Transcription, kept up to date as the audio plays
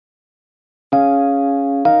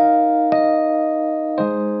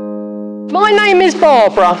My name is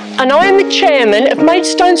Barbara and I am the chairman of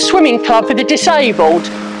Maidstone Swimming Club for the disabled.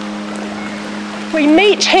 We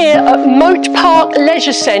meet here at Maidstone Park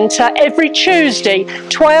Leisure Centre every Tuesday,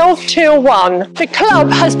 12 till 1. The club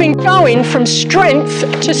has been going from strength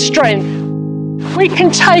to strength. We can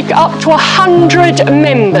take up to 100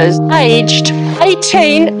 members, aged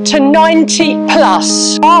 18 to 90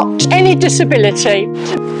 plus, marked any disability.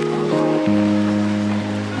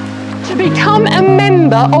 To become a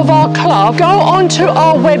member of our club, go onto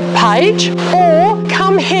our webpage or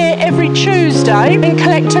come here every Tuesday and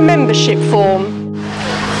collect a membership form.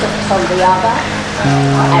 On the other,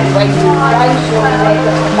 and when you raise your leg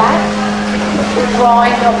at the back, try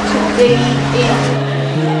not to be in.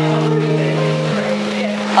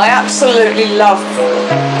 I absolutely love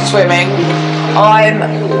swimming. I'm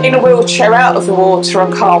in a wheelchair out of the water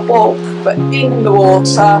and can't walk, but in the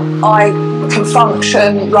water I can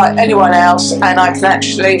function like anyone else and I can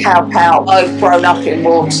actually help out. I've grown up in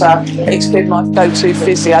water. It's been my go-to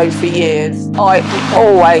physio for years. I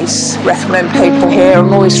always recommend people here.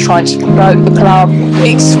 I'm always trying to promote the club.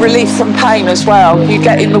 It's relief from pain as well. You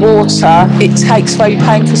get in the water, it takes away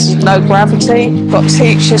pain because there's no gravity. We've got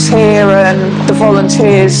teachers here and the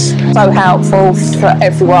volunteers, so helpful for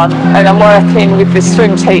everyone. And I'm working with the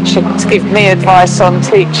swim teacher to give me advice on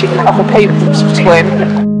teaching other people to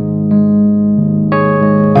swim.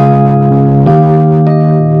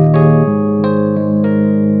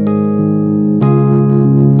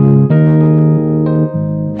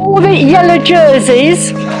 The yellow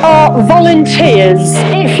jerseys are volunteers.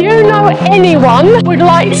 If you know anyone would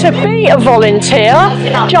like to be a volunteer,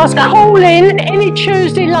 just call in any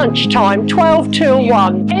Tuesday lunchtime, 12 till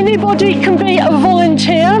 1. Anybody can be a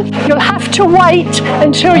volunteer. You'll have to wait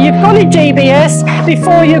until you've got a DBS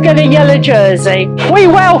before you get a yellow jersey. We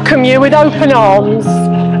welcome you with open arms.